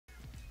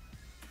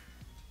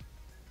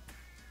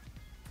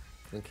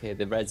Okay,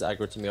 the red's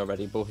aggro to me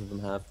already. Both of them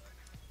have.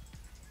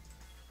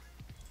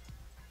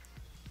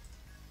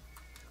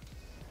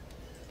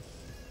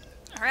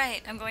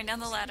 Alright, I'm going down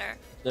the ladder.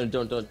 No,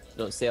 don't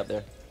stay up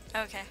there.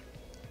 Okay.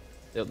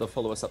 They'll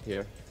follow us up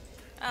here.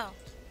 Oh.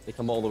 They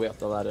come all the way up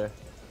the ladder.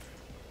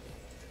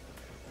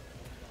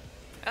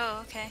 Oh,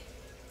 okay.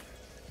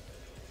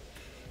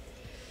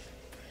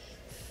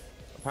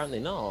 Apparently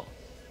not.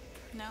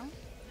 No?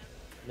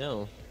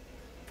 No.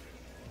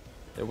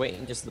 They're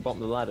waiting just at the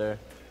bottom of the ladder.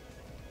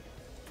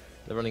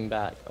 They're running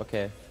back.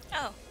 Okay.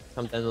 Oh.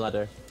 Come down the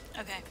ladder.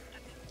 Okay.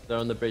 They're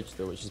on the bridge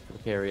though, which is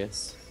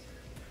precarious.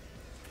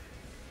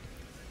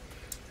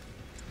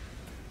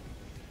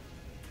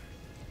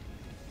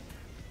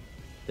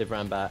 They've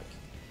ran back.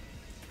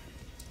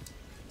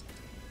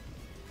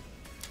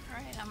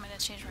 Alright, I'm gonna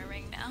change my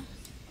ring now.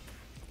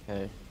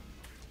 Okay.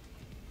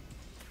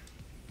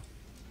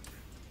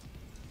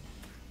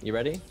 You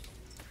ready?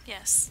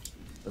 Yes.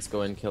 Let's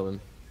go and kill him.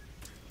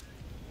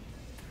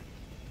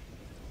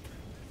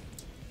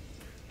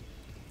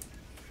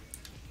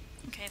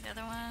 Okay, the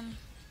other one.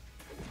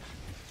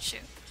 Shoot.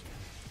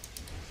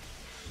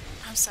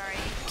 I'm sorry,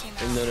 it came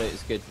out. No,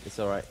 it's good. It's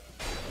alright.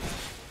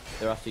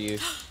 They're after you.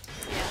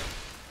 Yeah.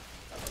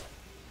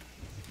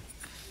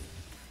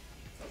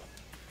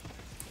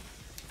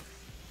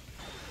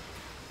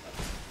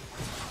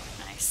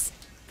 Nice.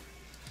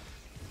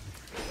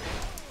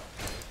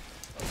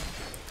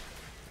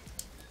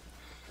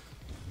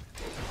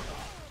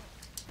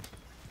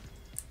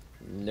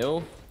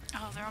 No.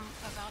 Oh, they're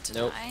about to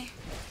Nope. die.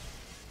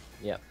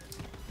 Yep.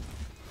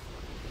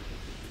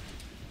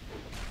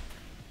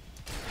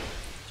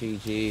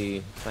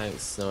 GG.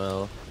 Thanks,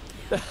 Noel.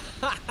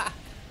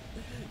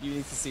 You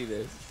need to see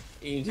this.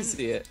 You need to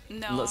see it.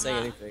 No, I'm not saying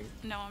anything.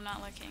 No, I'm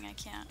not looking. I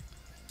can't.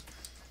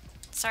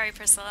 Sorry,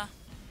 Priscilla.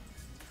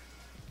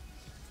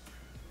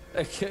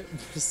 I can't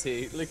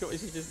see. Look at what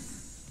she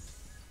just.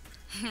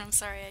 I'm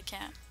sorry, I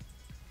can't.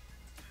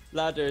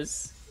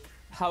 Ladders.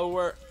 How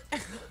work.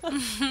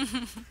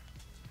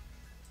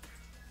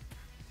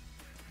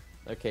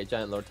 Okay,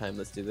 Giant Lord time.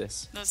 Let's do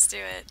this. Let's do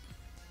it.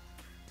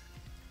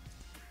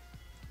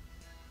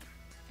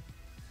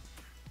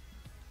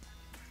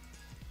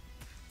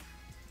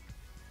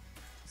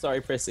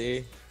 Sorry,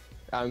 Prissy.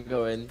 I'm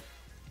going.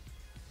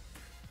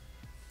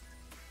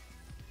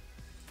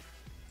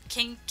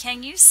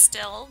 Can you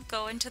still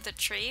go into the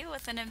tree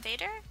with an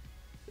invader?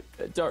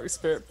 Dark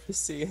Spirit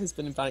Prissy has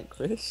been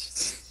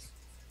vanquished.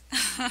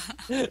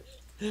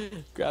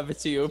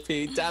 Gravity OP.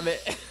 Damn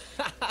it.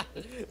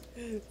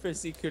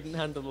 Prissy couldn't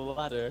handle the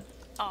ladder.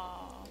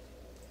 Oh.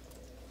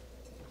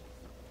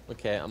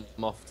 Okay, I'm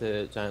off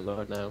to Giant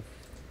Lord now.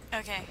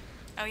 Okay.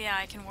 Oh yeah,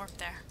 I can warp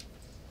there.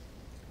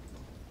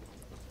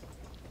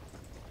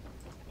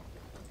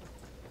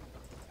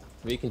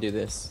 We can do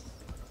this.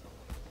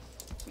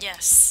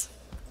 Yes.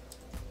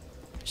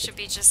 Should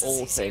be just as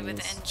All easy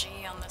with things.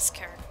 NG on this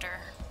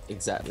character.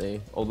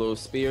 Exactly. Although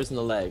spears in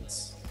the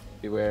legs.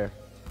 Beware.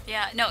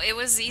 Yeah, no, it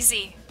was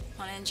easy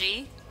on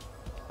NG.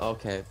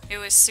 Okay. It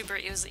was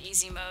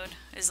easy mode.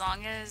 As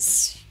long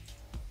as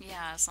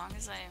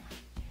I'm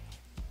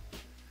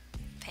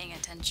paying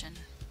attention.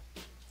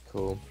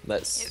 Cool.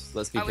 Let's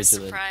be I was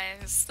vigilant.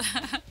 surprised.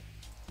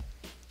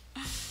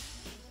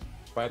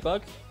 Bright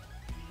bug?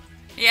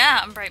 Yeah,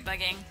 I'm bright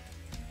bugging.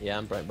 Yeah,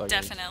 I'm bright bugging.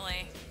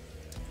 Definitely.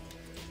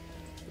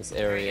 This we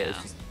area is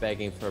go. just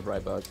begging for a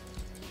bright bug.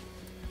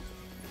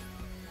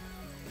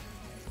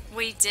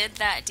 We did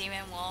that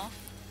Demon Wolf.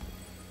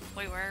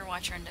 We were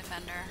Watcher and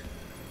Defender.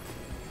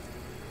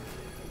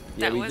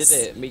 Yeah, That we was-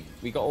 did it.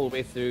 We got all the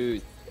way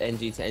through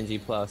NG to NG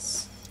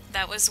plus.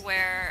 That was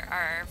where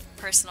our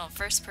first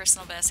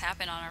personal best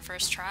happened on our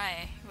first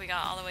try. We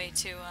got all the way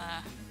to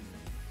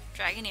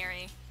Dragon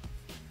Eerie.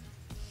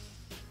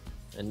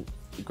 And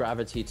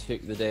gravity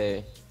took the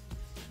day.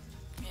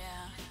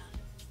 Yeah.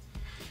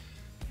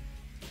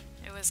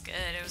 It was good.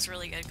 It was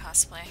really good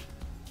cosplay.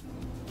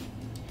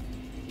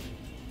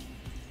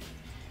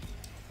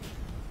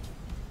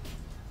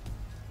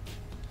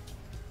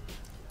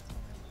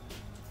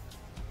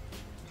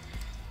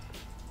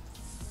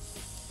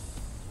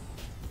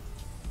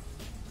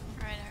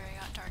 Alright, I already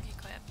got Dark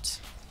equipped.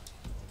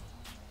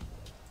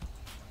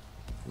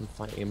 I'm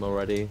fighting him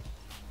already.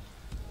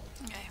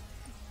 Okay.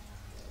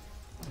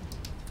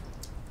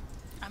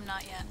 I'm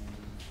not yet.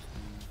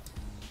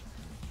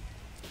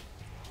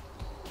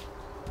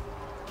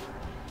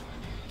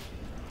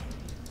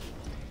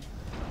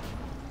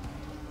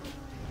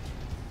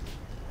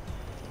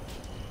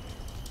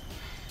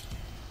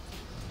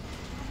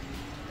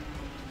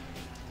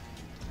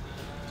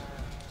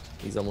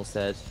 He's almost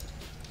dead.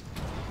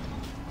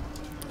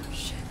 Oh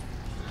shit.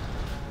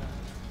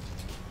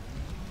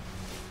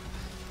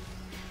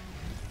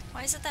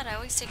 Why is it that I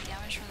always take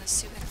damage from the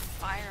stupid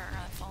fire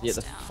that falls Yeah,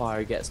 the down?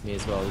 fire gets me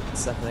as well. The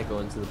second I go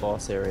into the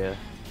boss area.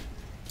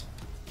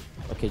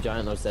 Okay,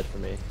 Giant Lord's dead for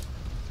me.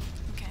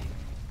 Okay.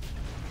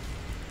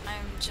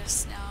 I'm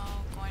just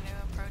now going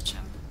to approach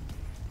him.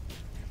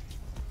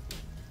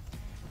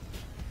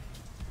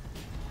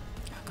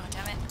 Oh god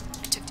damn it.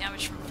 I took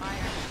damage from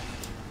fire.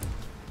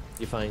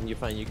 You're fine, you're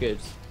fine, you're good.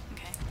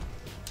 Okay.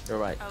 You're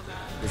alright. Oh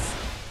god. Just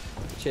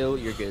chill,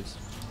 you're good.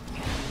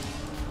 Okay.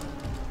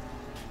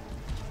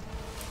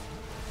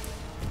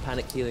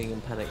 Panic healing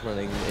and panic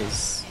running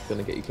is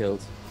gonna get you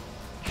killed.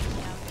 Yeah,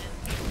 I'm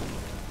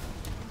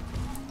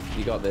good.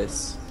 You got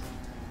this.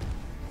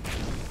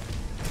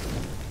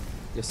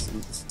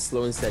 Just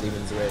slow and steady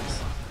wins the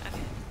race.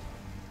 Okay.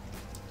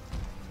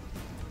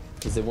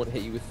 Because they won't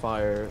hit you with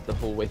fire the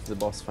whole way through the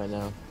boss fight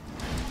now.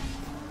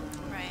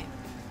 Right.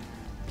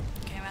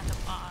 Okay, I'm at the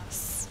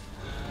boss.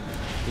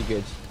 You're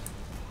good.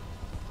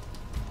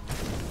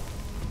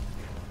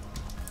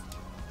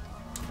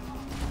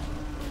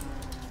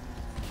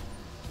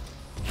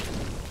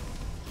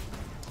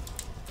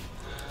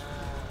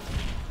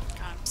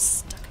 God, I'm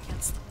stuck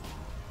against the wall.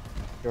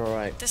 You're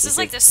alright. This is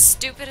like the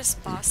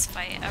stupidest boss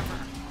fight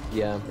ever.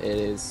 Yeah, it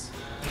is.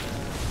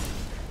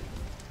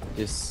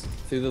 Just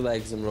through the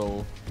legs and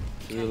roll.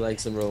 Through the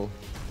legs and roll.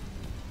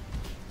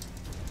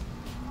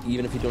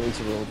 Even if you don't need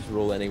to roll, just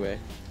roll anyway.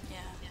 Yeah.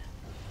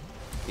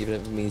 Even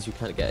if it means you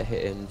can't get a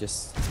hit in,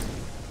 just...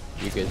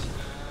 You're good.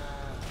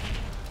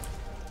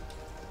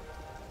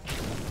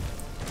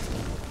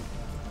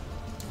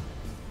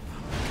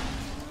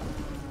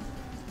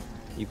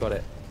 You got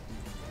it.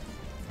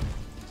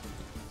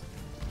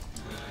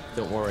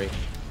 Don't worry.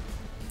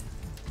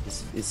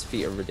 His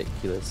feet are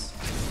ridiculous.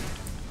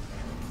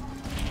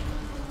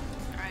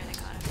 Alright, I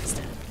got him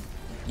instead.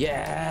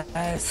 Yes!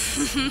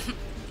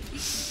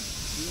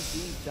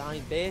 GG,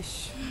 giant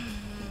fish.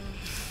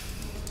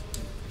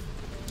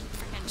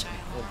 Freaking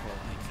giant. Oh Okay.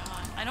 my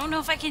god. I don't know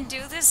if I can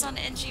do this on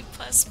NG++. You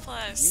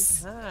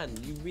can.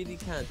 You really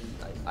can.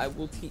 I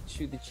will teach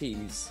you the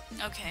cheese.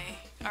 Okay.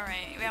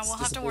 Alright. Yeah, It's we'll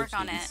just have to a work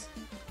whole on it. cheese.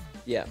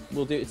 Yeah,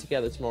 we'll do it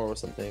together tomorrow or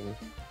something.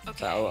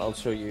 Okay. I'll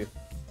show you.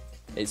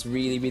 It's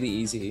really, really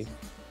easy.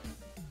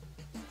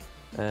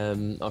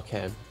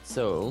 Okay,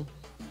 so...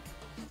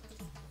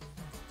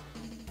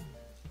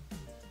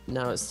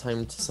 Now it's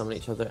time to summon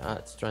each other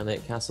at Dry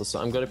Lake Castle. So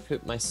I'm going to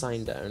put my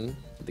sign down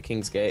at the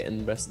King's Gate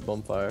and the rest of the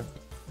bonfire.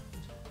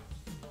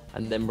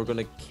 And then we're going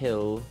to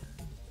kill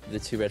the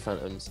 2 red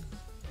phantoms.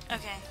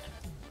 Okay.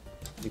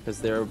 Because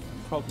they're a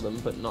problem,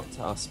 but not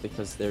to us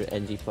because they're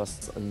NG+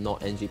 and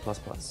not NG++.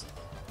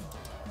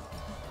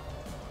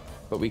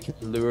 But we can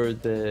lure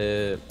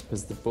the...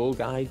 because the bow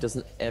guy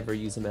doesn't ever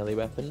use a melee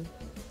weapon.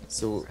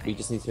 So we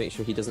just need to make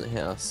sure he doesn't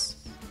hit us.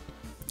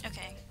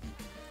 Okay.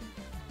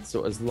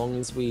 So as long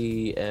as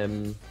we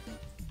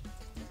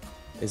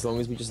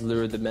just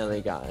lure the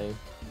melee guy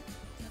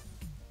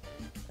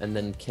and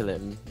then kill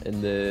him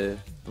in the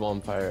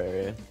bonfire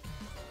area,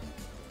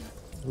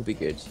 we'll be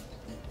good.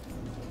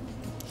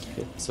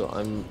 Okay, so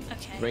I'm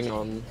ring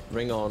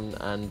on,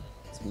 and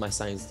my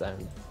sign's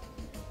down.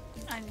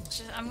 I'm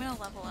gonna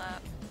level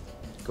up.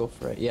 Go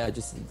for it. Yeah,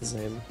 just the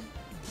same.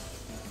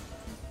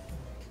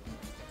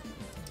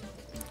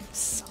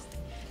 Salty.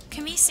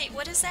 Kamisi,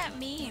 what does that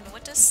mean?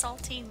 What does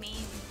salty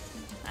mean?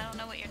 I don't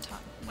know what you're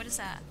talking. What is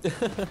that?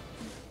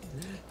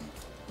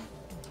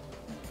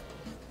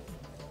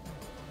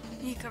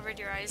 You covered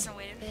your eyes and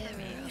waited for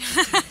me.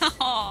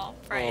 Oh,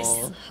 Bryce.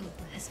 Aw.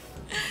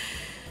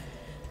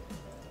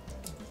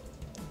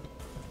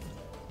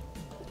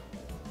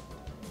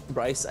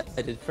 Bryce,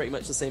 I did pretty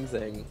much the same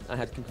thing. I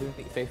had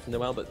complete faith in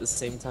Noelle, but at the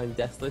same time,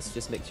 Deathless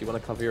just makes you want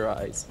to cover your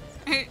eyes.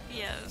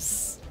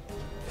 Yes.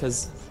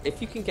 Because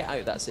if you can get out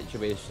of that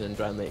situation and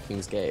drown Lake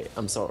King's Gate,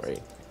 I'm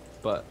sorry,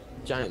 but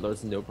Giant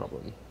Lord's no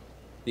problem.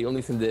 The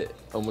only thing that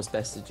almost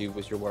bested you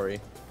was your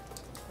worry.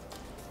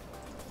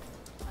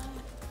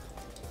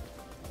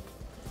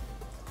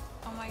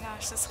 Oh my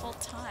gosh, this whole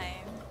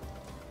time.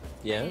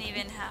 Yeah? I didn't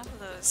even have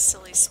those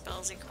silly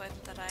spells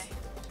equipped that I...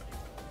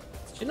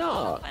 Did you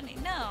not? Funny.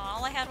 No,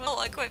 all I had was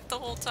all equipped the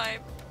whole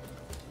time.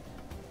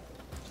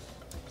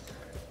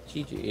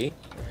 GG.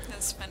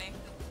 That's funny.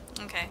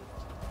 Okay.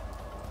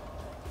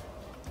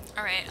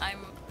 Alright,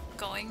 I'm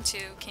going to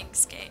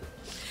King's Gate.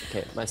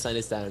 Okay, my sign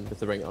is down with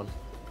the ring on.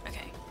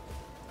 Okay.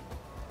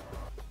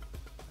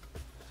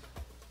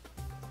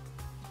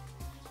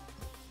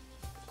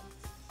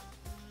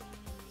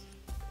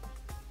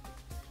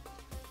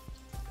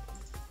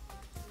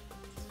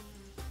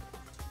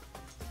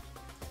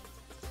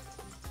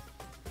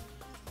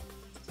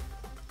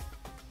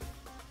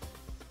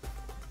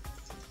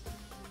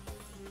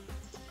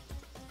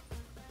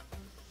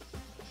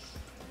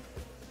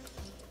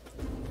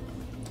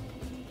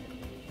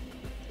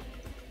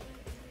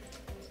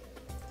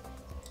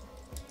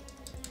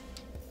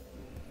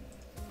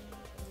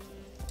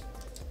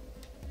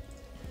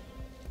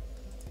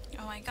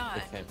 Oh my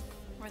god. Okay.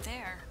 We're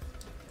there.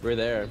 We're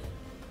there.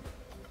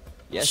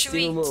 Yes, should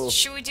we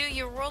do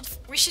your world?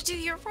 We should do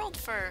your world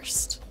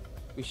first.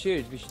 We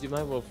should do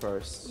my world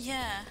first.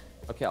 Yeah.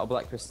 Okay, I'll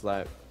Black Crystal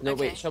out. No,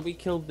 Okay. wait, shall we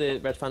kill the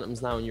Red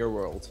Phantoms now in your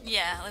world?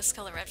 Yeah, let's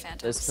kill the red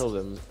phantoms. Let's kill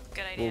them.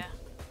 Good idea.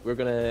 We're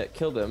gonna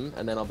kill them,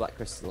 and then I'll Black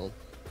Crystal.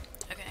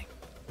 Okay.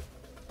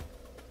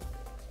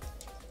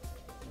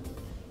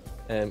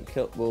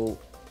 We'll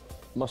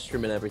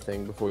mushroom and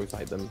everything before we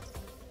fight them.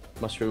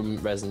 Mushroom,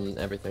 resin,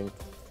 everything.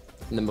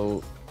 And then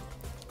we'll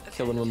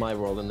Kill them in my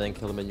world and then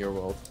kill them in your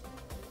world.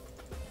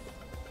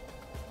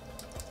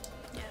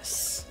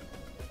 Yes.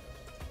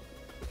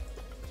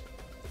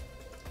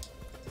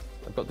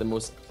 I've got the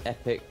most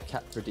epic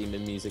Capra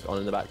Demon music on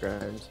in the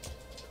background.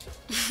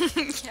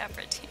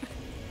 Capra Demon.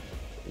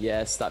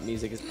 Yes, that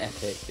music is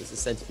epic. It's the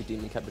Centipede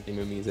Demon, Capra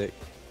Demon music.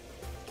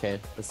 Okay,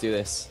 let's do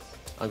this.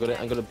 I'm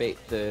gonna bait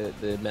the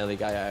melee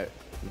guy out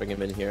and bring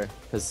him in here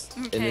because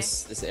in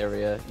this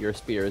area your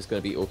spear is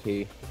gonna be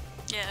OP.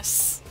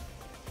 Yes.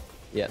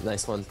 Yeah,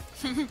 nice one.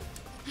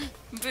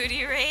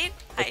 Booty raid.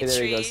 Okay,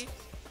 there he goes.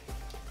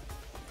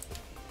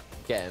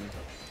 Get him.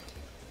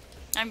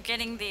 I'm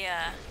getting the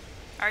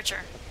archer.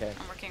 Okay.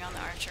 I'm working on the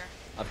archer.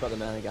 I've got the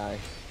melee guy.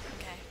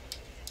 Okay.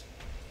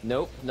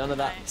 Nope, none of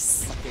that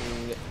Nice.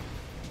 fucking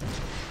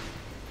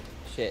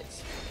shit.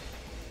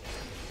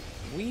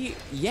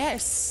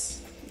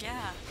 Yes.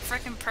 Yeah,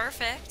 frickin'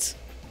 perfect.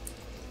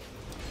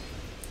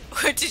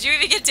 Did you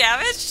even get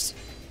damaged?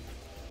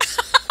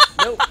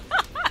 Nope.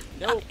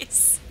 Nope.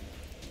 Nice.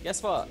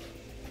 Guess what?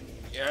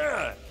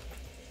 Yeah.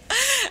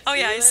 Oh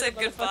yeah, See I you said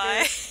later,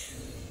 goodbye.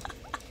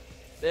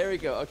 There we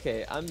go.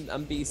 Okay, I'm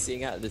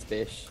BCing out of this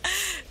bitch.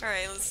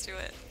 Alright, let's do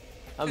it.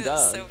 I'm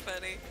That's done. so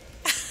funny.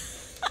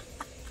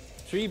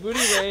 Tree booty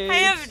rage. I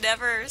have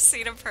never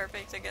seen a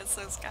perfect against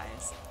those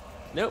guys.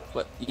 Nope,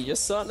 but you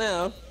just saw it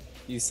now.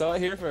 You saw it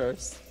here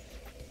first.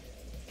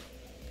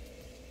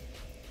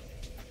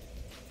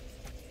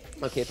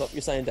 Okay, pop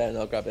your sign down and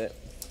I'll grab it.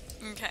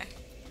 Okay.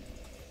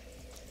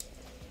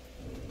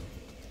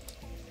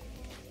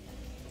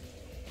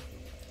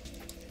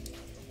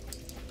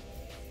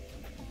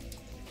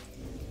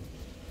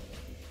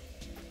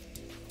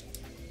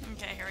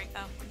 Okay, here we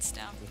go. It's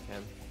down. Okay.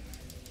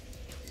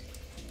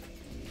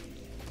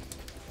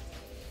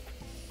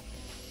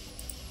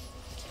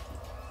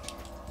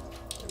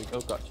 There we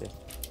go, gotcha.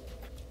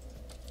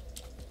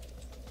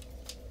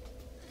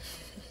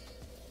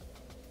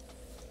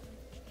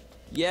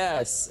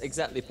 Yes,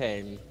 exactly,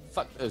 Pain.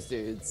 Fuck those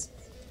dudes.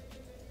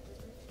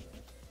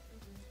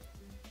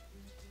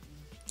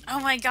 Oh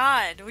my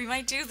god, we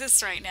might do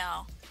this right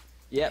now.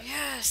 Yep.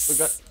 Yes.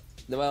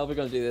 We're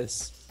gonna do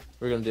this.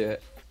 We're gonna do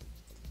it.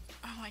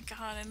 Oh my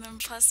god, and then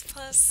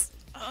plus.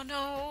 Oh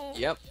no.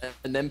 Yep.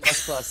 And then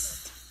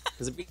plus.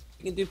 Because if we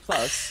can do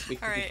plus, we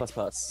can do Alright.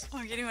 plus.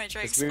 I'm getting my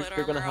Drake 'Cause split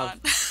we're gonna armor have-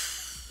 on.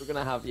 We're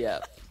gonna have, yeah.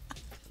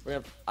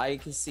 I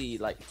can see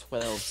like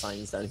 12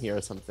 signs down here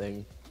or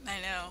something. I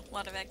know, a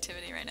lot of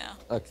activity right now.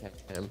 Okay.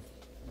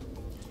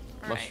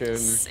 Alright, Mushroom,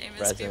 same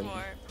as resin.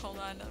 before. Hold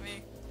on, let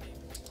me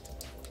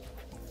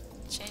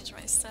change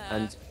my stuff.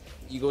 And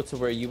you go to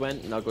where you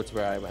went, and I'll go to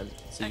where I went.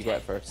 So you go Okay.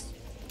 out first.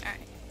 Alright.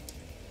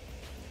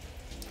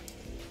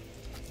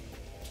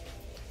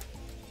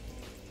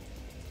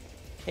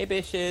 Hey,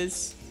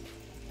 bitches.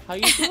 How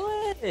you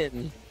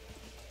doing?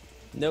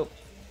 Nope.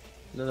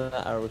 None of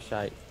that arrow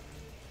shite.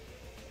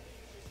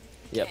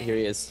 Yep, Okay. here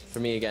he is. For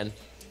me again.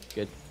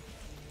 Good.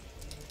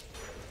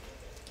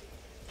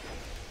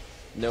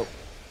 Nope.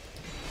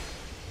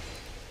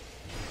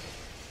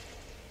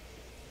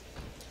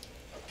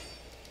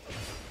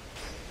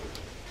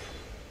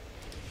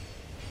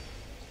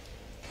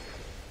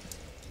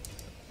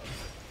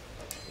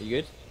 You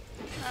good?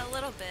 A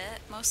little bit,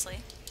 mostly.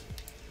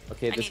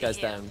 Okay, I this need a guy's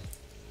heal. down.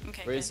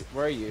 Okay, Where good.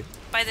 are you?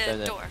 By Down the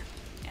there. door.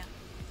 Yeah.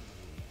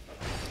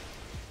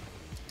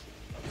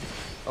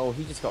 Oh,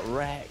 he just got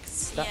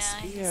wrecked. That yeah,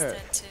 he's spear.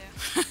 dead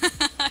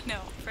too. I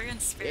know,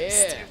 friggin' spear is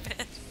Yeah.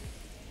 stupid.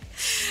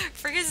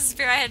 Friggin'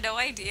 spear, I had no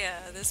idea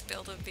this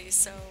build would be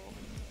so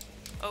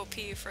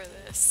OP for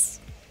this.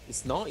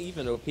 It's not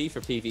even OP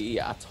for PvE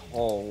at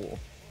all.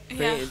 Yeah.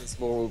 Creighton is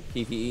more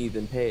PvE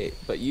than Pate,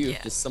 but you've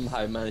Yeah. just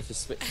somehow managed to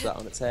switch that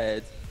on its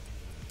head.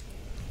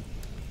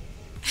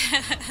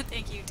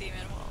 Thank you,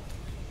 Demon Wolf.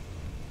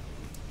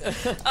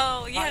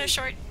 Oh, you had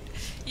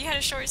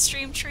a short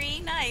stream tree?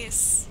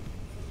 Nice.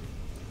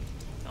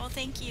 Well,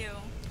 thank you.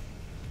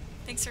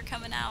 Thanks for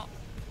coming out.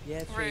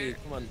 Yeah, We're- true.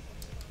 Come on.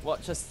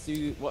 Watch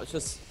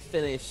us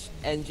finish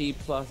NG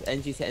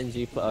to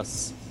NG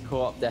plus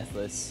co-op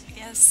Deathless.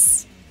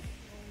 Yes.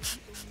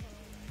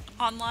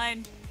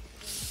 Online.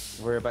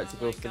 We're about to Oh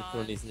go my for God.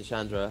 Cronies and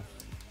Chandra.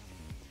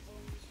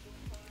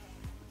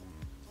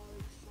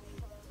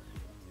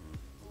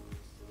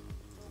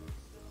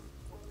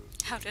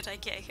 How did I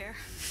get here?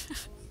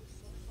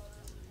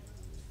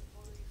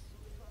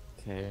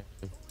 Okay.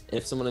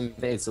 If someone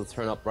invades, they'll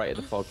turn up right at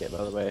the fog gate,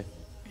 by the way.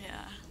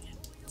 Yeah,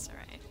 it's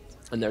alright.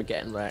 And they're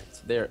getting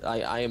wrecked.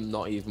 I am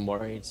not even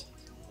worried.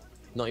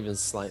 Not even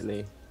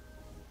slightly.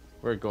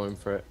 We're going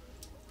for it.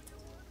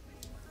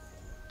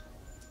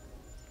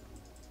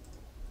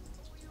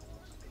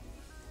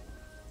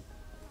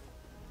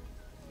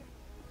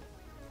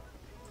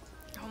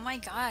 Oh my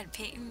god,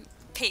 Peyton.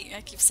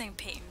 I keep saying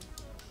Peyton.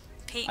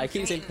 Peyton. I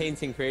keep saying Creighton.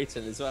 Painting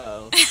Creighton as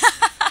well.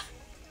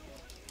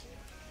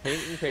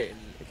 Painting Creighton.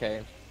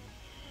 Okay.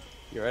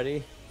 You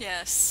ready?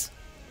 Yes.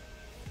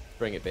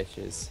 Bring it,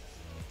 bitches.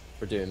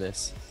 We're doing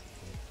this.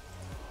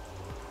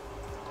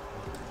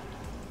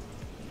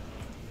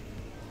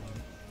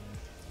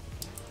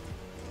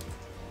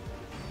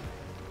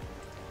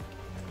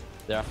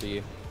 They're after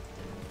you.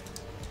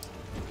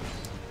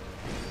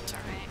 It's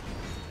alright.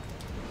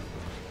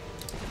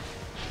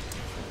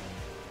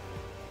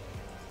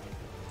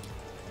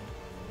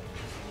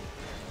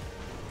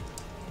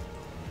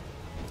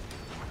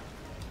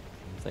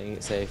 Playing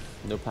it safe.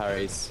 No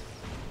parries.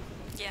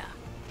 Yeah.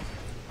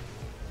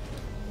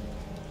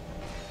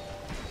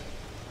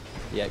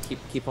 Yeah,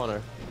 keep on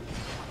her.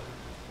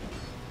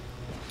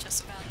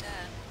 Just about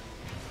dead.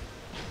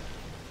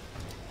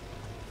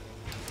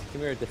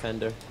 Come here,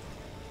 defender.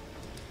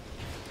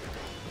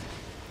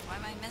 Why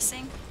am I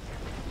missing?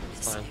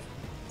 It's fine.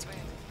 It's weird.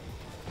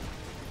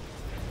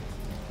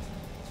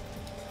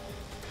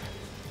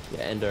 Yeah,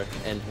 end her.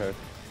 End her.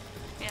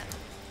 Yeah.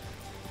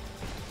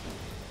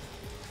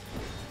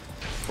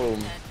 Boom.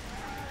 Dead.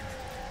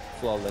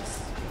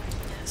 Flawless.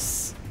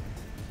 Yes.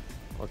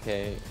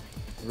 Okay.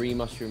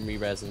 Re-mushroom,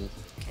 re-resin.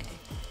 Okay.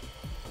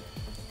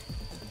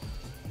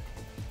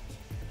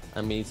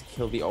 And we need to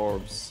kill the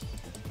orbs.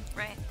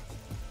 Right.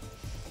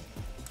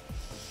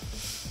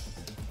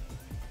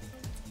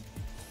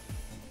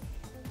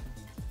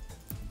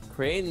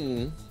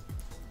 Creighton.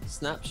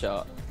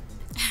 Snapshot.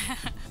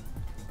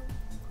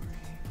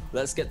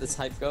 Let's get this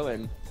hype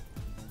going.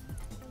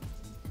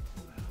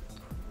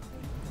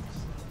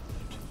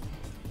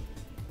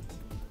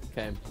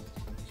 Okay.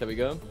 Shall we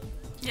go?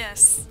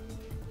 Yes.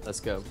 Let's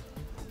go.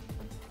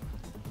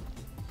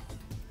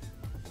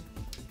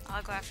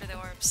 I'll go after the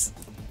orbs.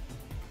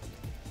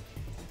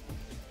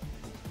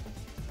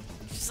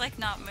 She's like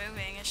not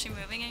moving. Is she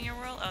moving in your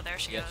world? Oh, there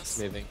she Yeah, goes. she's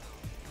moving.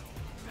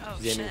 Oh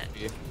She's aiming shit. for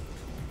you.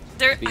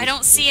 There, Being- I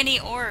don't see any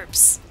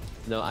orbs.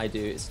 No, I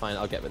do. It's fine.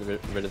 I'll get rid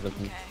of them.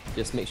 Okay.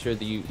 Just make sure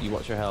that you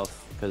watch your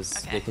health, because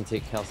Okay. they can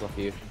take health off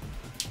you.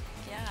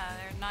 Yeah,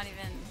 they're not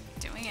even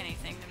doing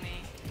anything to me.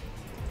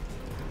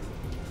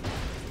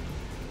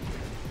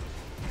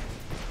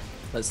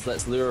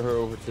 Let's lure her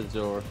over to the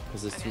door,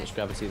 because there's too Okay. much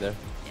gravity there.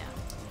 Yeah.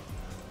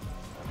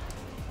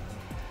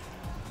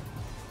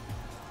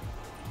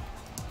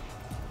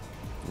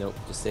 Nope,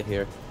 just stay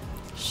here.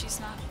 She's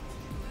not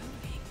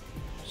moving.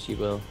 She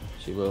will.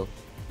 She will.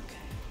 Okay.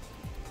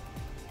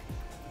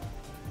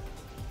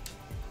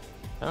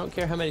 I don't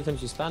care how many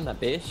times you spam that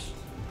bitch.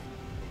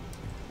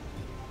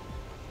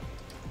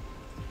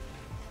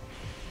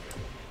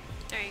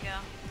 There you go.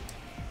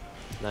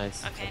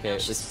 Nice. Okay, now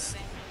she's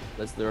moving.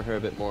 let's lure her a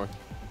bit more.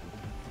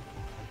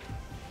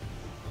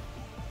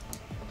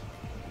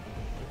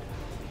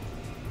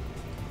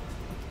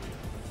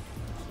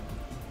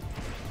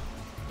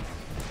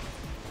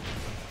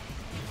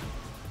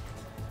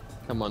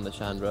 Come on,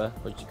 Lashandra.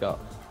 What you got?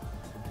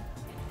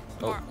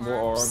 Oh, more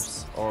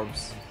orbs.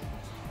 Orbs.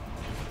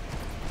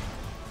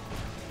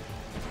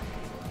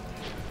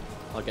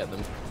 I'll get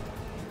them.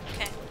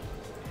 Okay.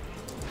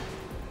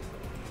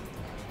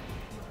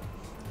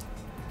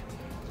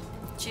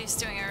 She's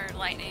doing her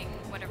lightning,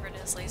 whatever it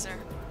is, laser.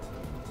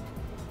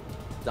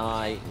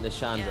 Die,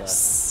 Lashandra.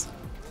 Yes.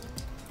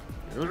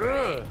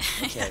 Okay.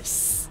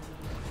 Yes.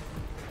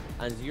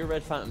 And your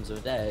red phantoms are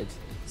dead,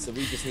 so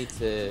we just need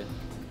to...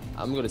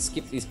 I'm gonna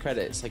skip these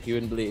credits like you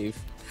wouldn't believe.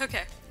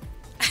 Okay.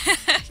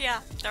 Yeah.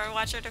 Our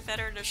Watcher,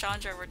 Defender, and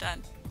Chandra, we're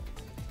done.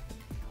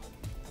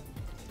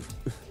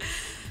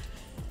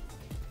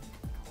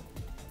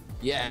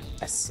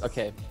 Yes.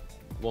 Okay.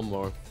 One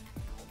more.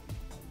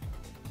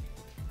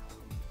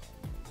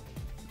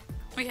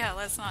 But yeah,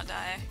 let's not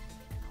die.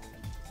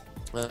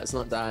 Let's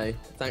not die.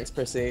 Thanks,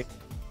 Prissy.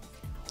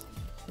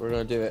 We're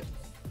gonna do it.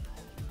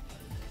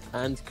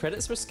 And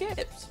credits were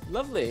skipped.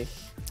 Lovely.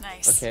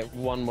 Nice. Okay,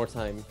 one more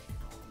time.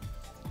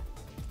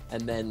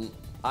 And then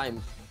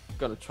I'm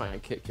gonna try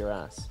and kick your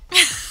ass.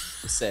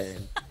 Just saying.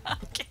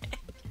 Okay.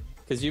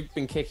 Because you've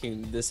been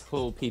kicking this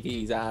whole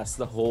PvE's ass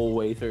the whole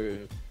way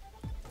through.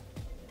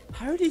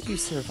 How did you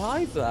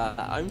survive that?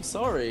 I'm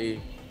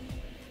sorry.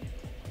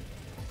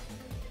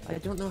 I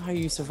don't know how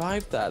you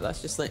survived that.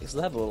 That's just next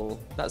level.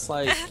 That's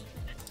like...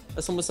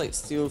 That's almost like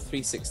Steel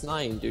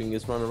 369 doing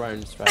his run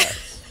around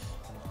strats.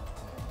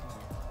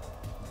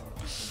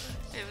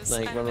 It was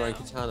Like I run don't around know,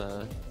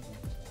 katana.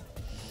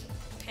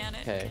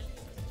 panic. Okay.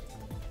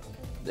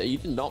 You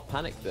did not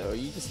panic though,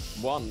 you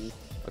just won.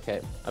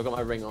 Okay, I've got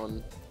my ring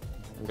on.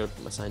 I'm gonna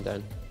put my sign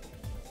down.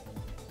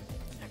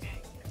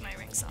 Okay, my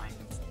ring's on.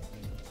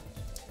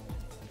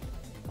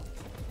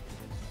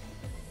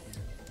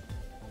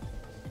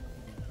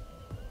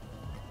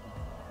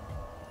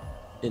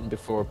 In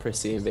before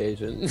Prissy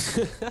invasion.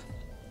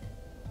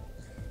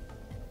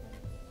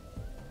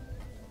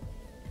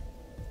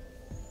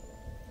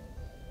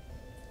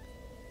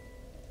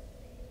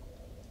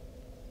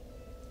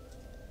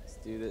 Let's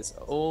do this.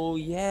 Oh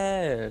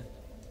yeah!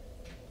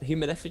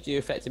 Human effigy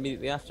effect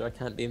immediately after I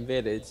can't be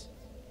invaded.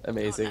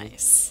 Amazing. Oh,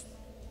 nice.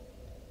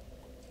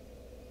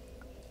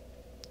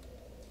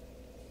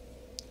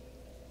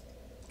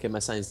 Okay, my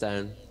sign's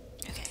down.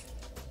 Okay.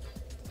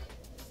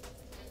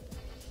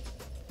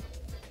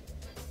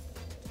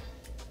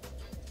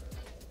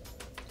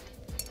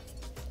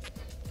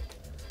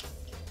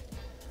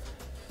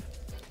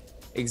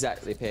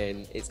 Exactly,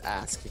 Pain. It's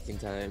ass kicking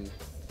time.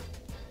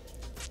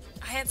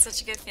 had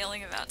such a good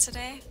feeling about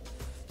today.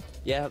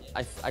 Yeah,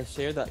 I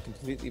share that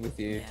completely with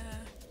you. Yeah.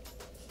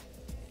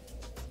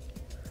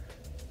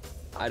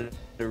 I had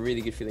a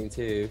really good feeling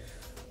too.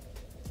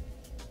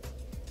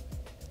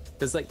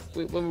 Because like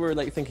when we're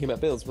like thinking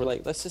about builds, we're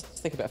like, let's just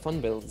think about fun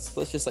builds.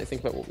 Let's just like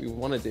think about what we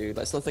want to do.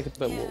 Let's not think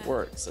about what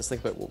works. Let's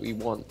think about what we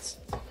want.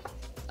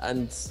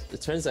 And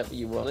it turns out what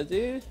you want to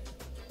do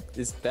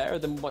is better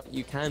than what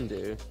you can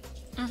do.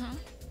 Mm-hmm.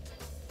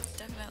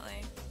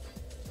 Definitely.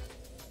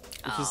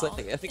 Which is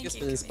like, I think it's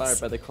been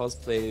inspired by the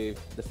cosplay,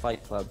 the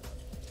Fight Club.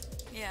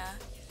 Yeah.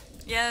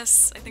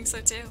 Yes, I think so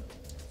too.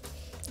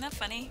 Isn't that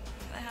funny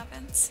that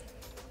happens?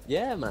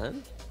 Yeah,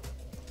 man.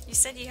 You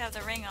said you have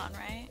the ring on,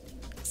 right?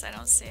 Because I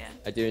don't see it.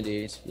 I do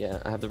indeed.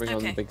 Yeah, I have the ring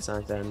on the big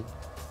side then.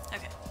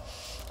 Okay.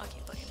 I'll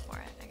keep looking for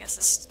it. I guess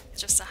it's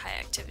just a high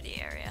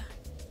activity area.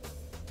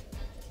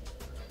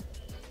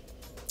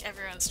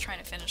 Everyone's trying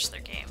to finish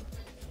their game.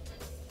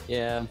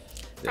 Yeah.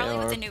 Probably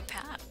with a new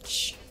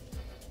patch.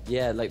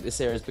 Yeah, like this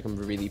area has become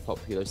really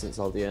popular since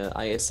Aldia.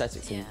 I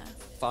ascetics in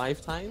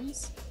 5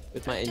 times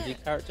with my NG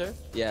character.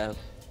 Yeah.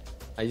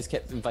 I just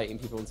kept inviting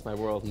people into my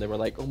world and they were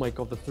like, oh my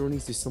god, the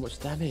thronies do so much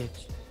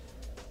damage.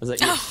 I was like,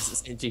 yeah,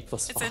 it's NG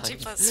plus 5. It's NG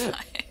plus 5.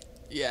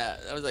 Yeah,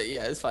 I was like,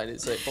 yeah, it's fine.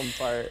 It's like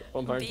bonfire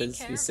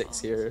intensity 6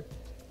 here.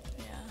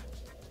 Yeah.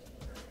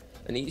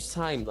 And each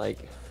time, like,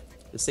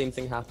 the same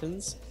thing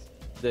happens.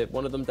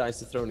 One of them dies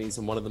to thronies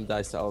and one of them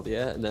dies to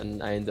Aldia, and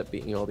then I end up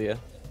beating Aldia.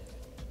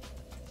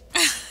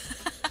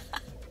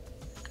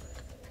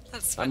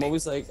 That's funny. I'm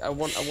always like, I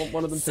want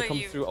one of them to come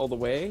through all the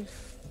way.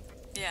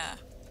 Yeah.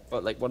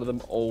 But like one of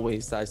them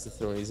always dies to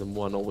thronies and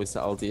one always to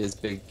Aldia's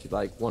big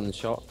like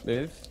one-shot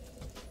move.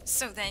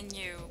 So then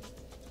you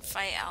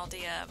fight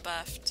Aldia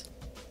buffed.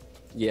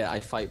 Yeah, I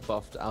fight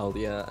buffed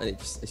Aldia, and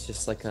it's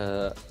just like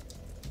a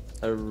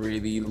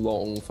really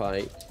long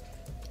fight.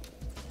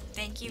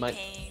 Thank you,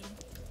 Pain.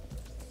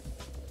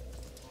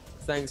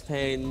 Thanks,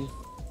 Pain.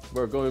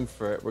 We're going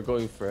for it. We're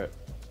going for it.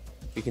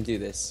 We can do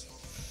this.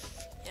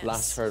 Yes.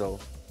 Last hurdle.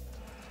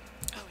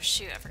 Oh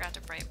shoot! I forgot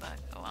to bright bug.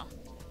 Oh well,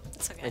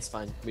 it's okay. It's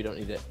fine. We don't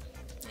need it.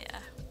 Yeah.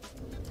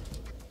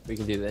 We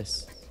can do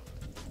this.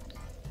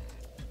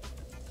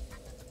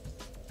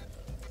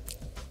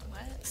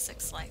 What?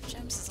 6 life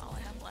gems is all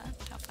I have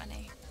left. How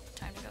funny.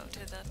 Time to go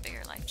to the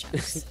bigger life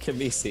gems.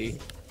 Kamisi,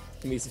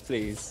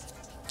 please.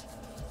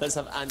 Let's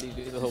have Andy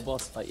do the whole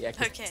boss fight. Yeah,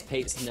 because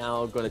Pate's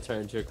now going to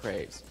turn into a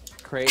crate.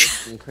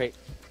 Crate and crate.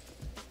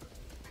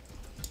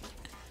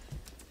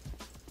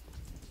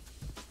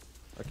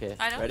 Okay,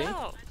 I don't ready?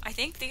 know. I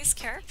think these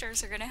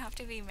characters are going to have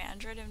to be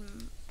Mandred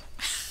and...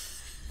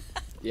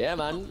 Yeah,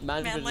 man.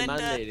 Mandred and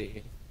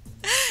Manlady.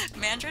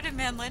 Mandred and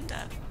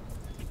Manlinda.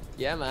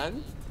 Yeah,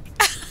 man.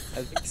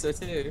 I think so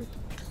too.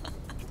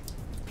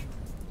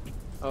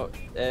 Oh,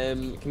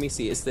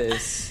 Kamisi, it's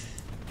this.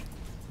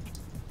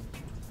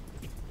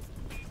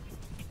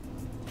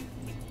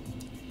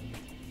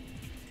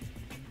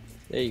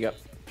 There you go.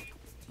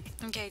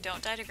 Okay,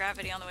 don't die to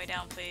gravity on the way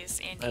down, please,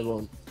 Andy. I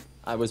won't.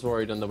 I was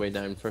worried on the way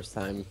down first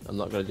time. I'm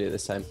not going to do it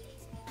this time.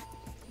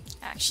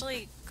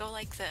 Actually, go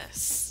like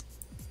this.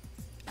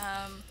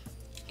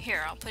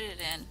 Here, I'll put it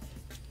in.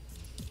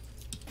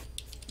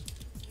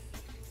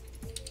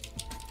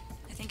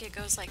 I think it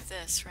goes like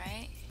this,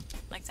 right?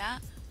 Like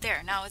that?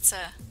 There, now it's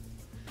a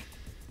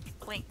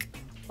blink.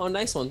 Oh,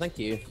 nice one, thank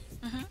you.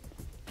 Mm-hmm.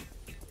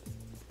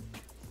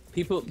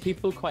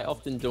 People quite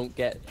often don't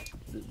get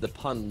the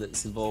pun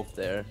that's involved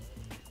there,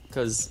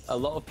 because a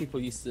lot of people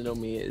used to know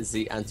me as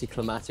the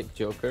anticlimactic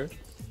Joker,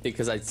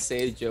 because I'd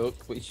say a joke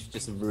which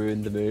just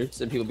ruined the moves,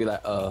 and people would be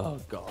like,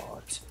 oh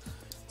god.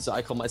 So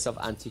I call myself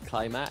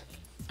Anticlimac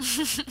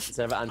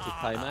instead of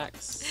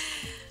Anticlimax.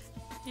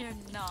 You're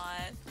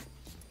not.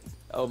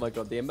 Oh my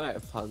god, the amount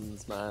of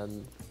puns,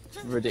 man.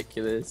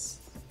 Ridiculous.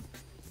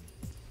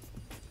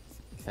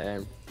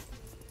 Okay.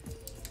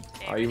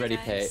 Are you ready,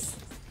 Pate?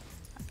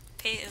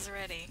 Pate is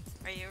ready.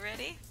 Are you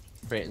ready?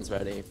 Creighton's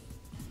ready.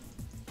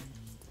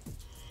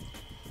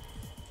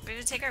 We're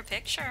gonna take our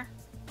picture.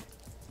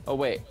 Oh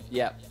wait,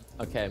 yeah,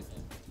 okay.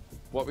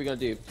 What are we gonna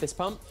do? Fist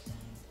pump?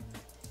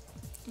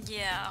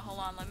 Yeah, hold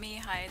on, let me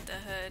hide the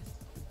hood.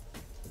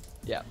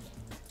 Yeah.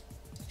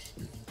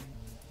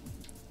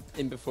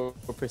 In before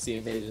Prissy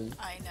invasion.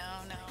 I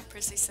know, no.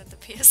 Prissy said the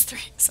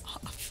PS3 is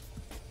off.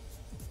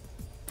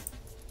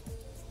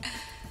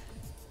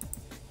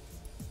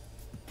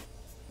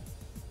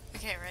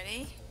 Okay,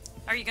 ready?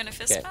 Are you gonna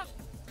fist pump?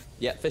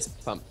 Yeah,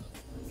 fist pump.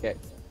 Okay.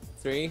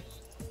 3,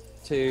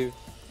 2,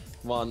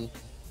 1,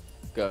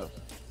 go.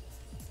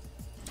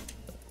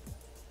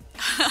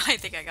 I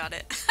think I got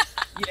it.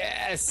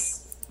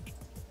 Yes!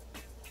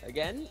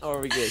 Again? Or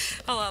are we good?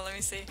 Hold on, let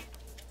me see.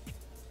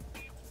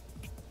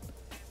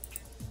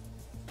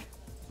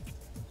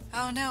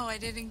 Oh no, I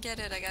didn't get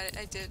it.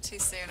 I did it too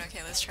soon.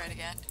 Okay, let's try it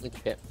again.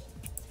 Okay.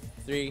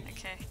 3,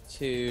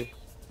 2,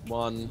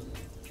 1,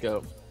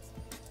 go.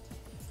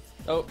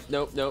 Oh,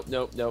 nope.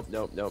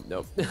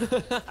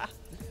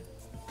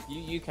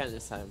 You can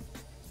this time.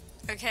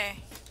 Okay.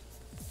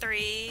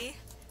 3,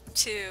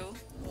 2,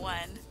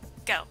 1,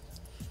 go.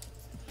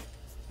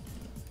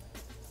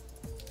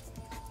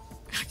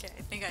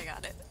 think I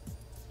got it.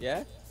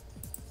 Yeah?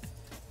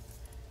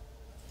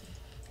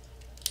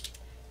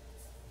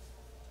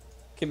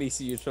 Can we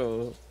see your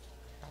troll?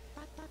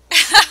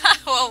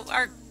 Well,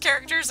 our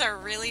characters are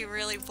really,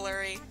 really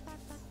blurry.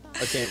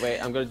 Okay, wait,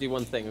 I'm gonna do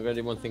one thing. I'm gonna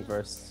do one thing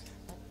first.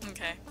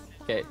 Okay.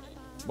 Okay,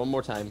 one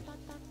more time.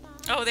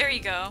 Oh, there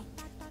you go.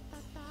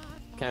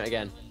 Count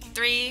again.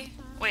 3.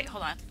 Wait,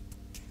 hold on.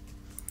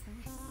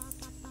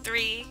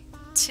 3,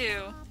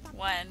 2,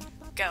 1,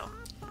 go.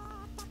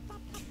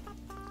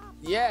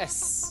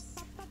 Yes!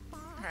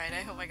 Alright,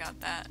 I hope I got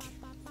that.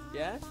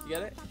 Yeah? You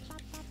get it?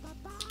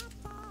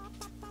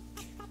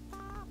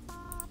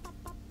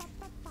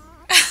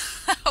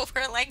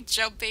 We're like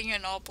jumping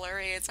and all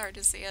blurry. It's hard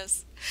to see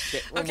us.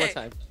 Okay, one more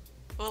time.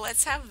 Well,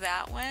 let's have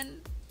that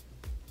one.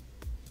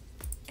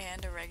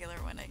 And a regular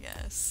one, I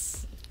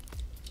guess.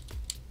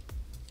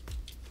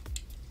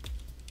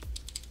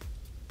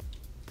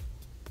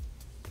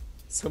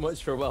 So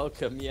much for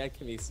welcome. Yeah,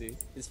 Kamisi.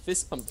 It's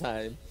fist pump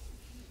time.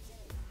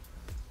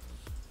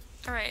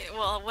 Alright,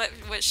 well,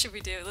 what should we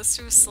do? Let's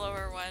do a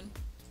slower one.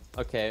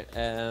 Okay,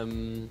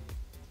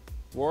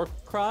 War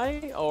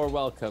Cry or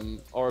Welcome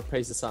or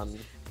Praise the Sun?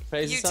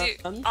 Praise the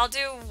Sun? I'll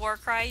do War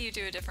Cry, you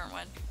do a different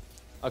one.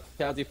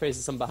 Okay, I'll do Praise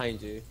the Sun behind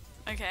you.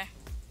 Okay.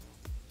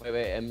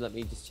 Wait, let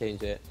me just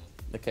change it.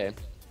 Okay.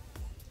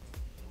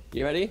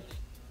 You ready?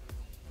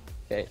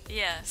 Okay.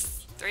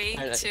 Yes. 3,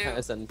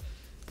 2,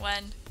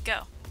 1,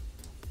 go.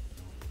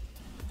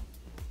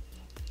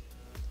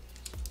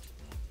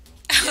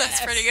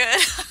 That's pretty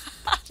good.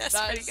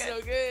 That's pretty good.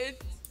 So good.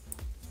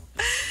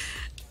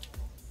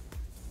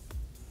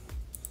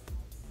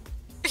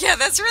 Yeah,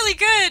 that's really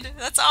good.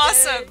 That's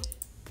awesome.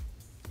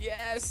 Yay.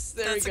 Yes,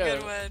 there we go. That's a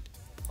good one.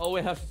 All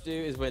we have to do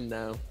is win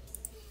now.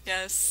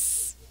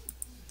 Yes.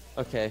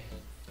 Okay.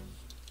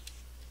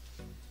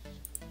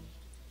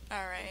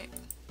 Alright.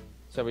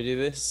 Shall we do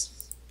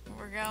this?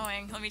 We're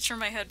going. Let me turn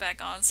my hood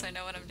back on so I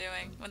know what I'm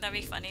doing. Wouldn't that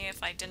be funny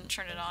if I didn't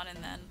turn it on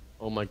and then...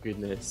 Oh my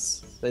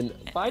goodness. Then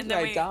why did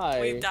then I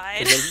die? We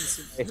died.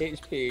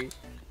 HP.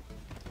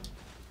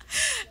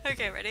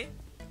 Okay, ready?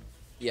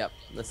 Yep,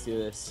 let's do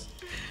this.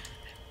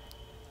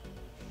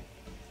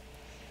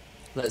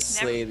 Let's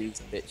slay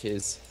these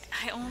bitches.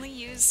 I only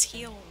used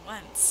heal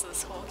once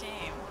this whole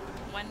game.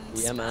 One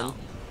Yeah, spell. man.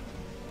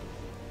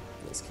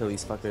 Let's kill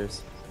these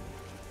fuckers.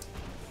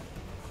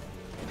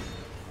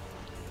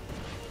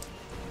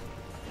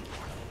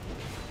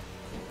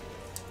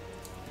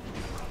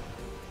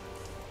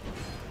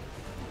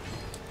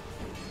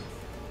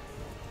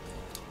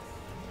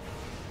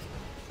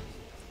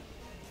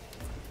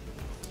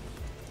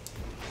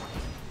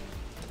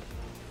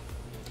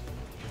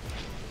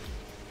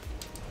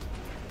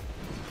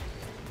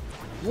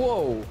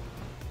 Whoa!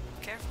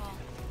 Careful.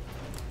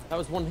 That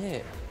was one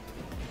hit.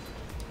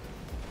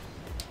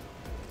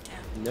 Yeah.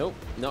 Nope,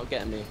 not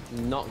getting me.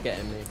 Not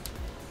getting me.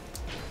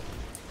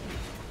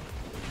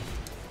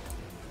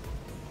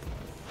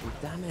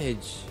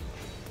 Damage.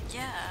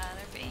 Yeah,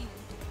 they're being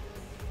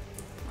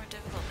more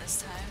difficult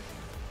this time.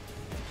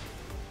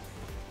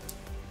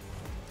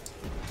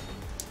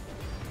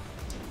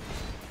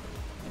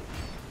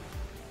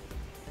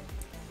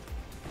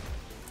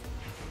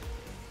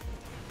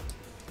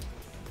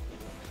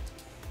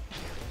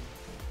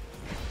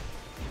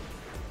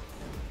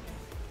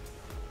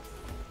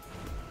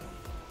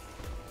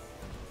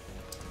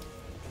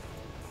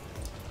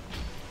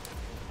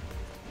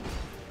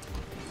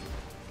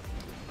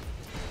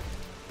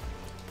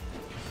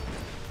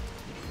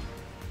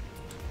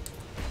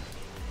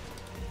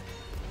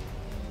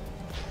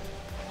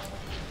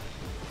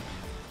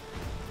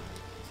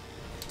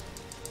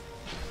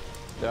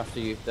 They're after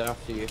you. They're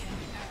after you. Okay.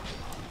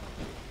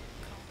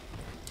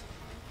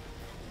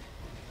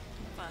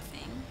 Cool.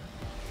 Buffing.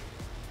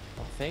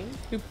 Buffing?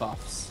 Who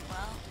buffs?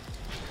 Well.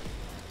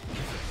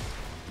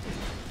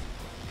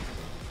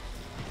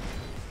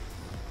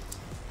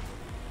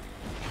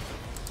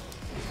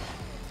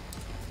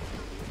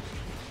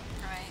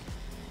 Alright.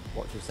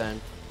 Watch your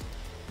sound.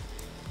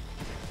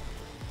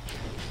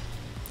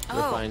 Oh.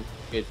 We're fine.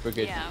 Good. We're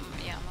good. Yeah, I'm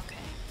okay.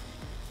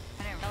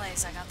 I didn't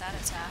realize I got that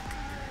attack.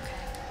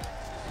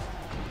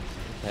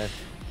 Okay.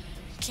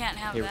 Can't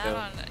have Here we that go.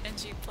 on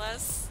NG+.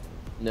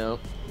 No.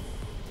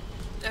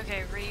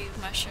 Okay,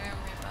 mushroom,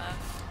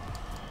 rebuff.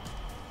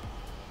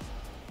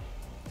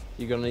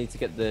 You're gonna need to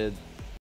get the